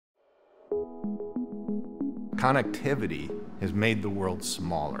Connectivity has made the world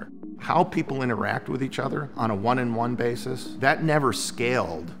smaller. How people interact with each other on a one-on-one basis, that never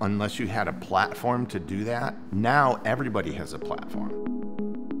scaled unless you had a platform to do that. Now everybody has a platform.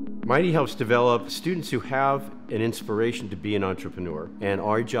 Mighty helps develop students who have an inspiration to be an entrepreneur, and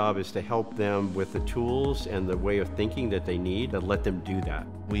our job is to help them with the tools and the way of thinking that they need that let them do that.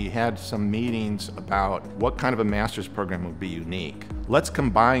 We had some meetings about what kind of a master's program would be unique. Let's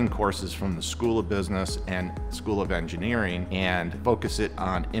combine courses from the School of Business and School of Engineering and focus it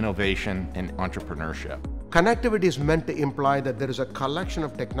on innovation and entrepreneurship. Connectivity is meant to imply that there is a collection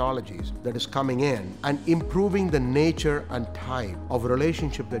of technologies that is coming in and improving the nature and type of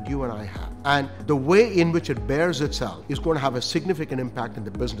relationship that you and I have. And the way in which it bears itself is going to have a significant impact in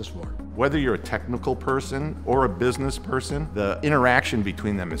the business world. Whether you're a technical person or a business person, the interaction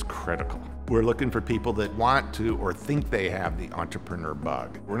between them is critical. We're looking for people that want to or think they have the entrepreneur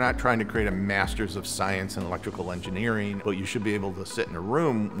bug. We're not trying to create a master's of science in electrical engineering, but you should be able to sit in a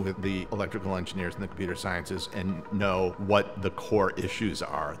room with the electrical engineers and the computer sciences and know what the core issues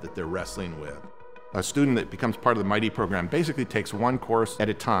are that they're wrestling with. A student that becomes part of the Mighty program basically takes one course at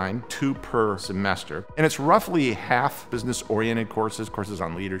a time, 2 per semester, and it's roughly half business-oriented courses, courses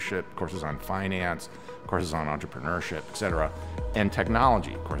on leadership, courses on finance, courses on entrepreneurship, etc., and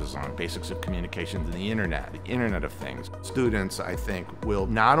technology, courses on basics of communications and the Internet of Things. Students, I think, will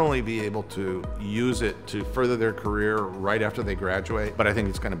not only be able to use it to further their career right after they graduate, but I think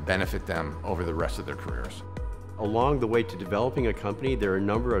it's going to benefit them over the rest of their careers. Along the way to developing a company, there are a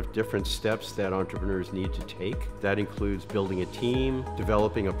number of different steps that entrepreneurs need to take. That includes building a team,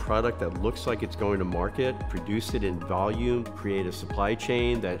 developing a product that looks like it's going to market, produce it in volume, create a supply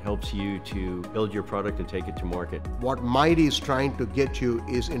chain that helps you to build your product and take it to market. What Mighty is trying to get you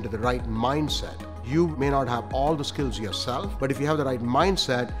is into the right mindset. You may not have all the skills yourself, but if you have the right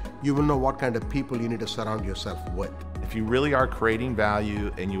mindset, you will know what kind of people you need to surround yourself with. If you really are creating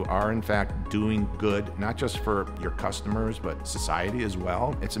value and you are in fact doing good, not just for your customers, but society as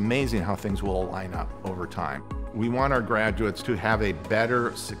well, it's amazing how things will line up over time. We want our graduates to have a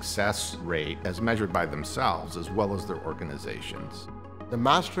better success rate as measured by themselves as well as their organizations. The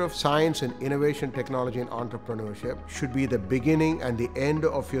Master of Science in Innovation, Technology, and Entrepreneurship should be the beginning and the end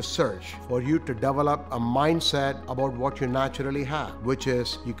of your search for you to develop a mindset about what you naturally have, which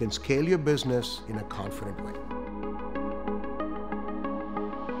is you can scale your business in a confident way.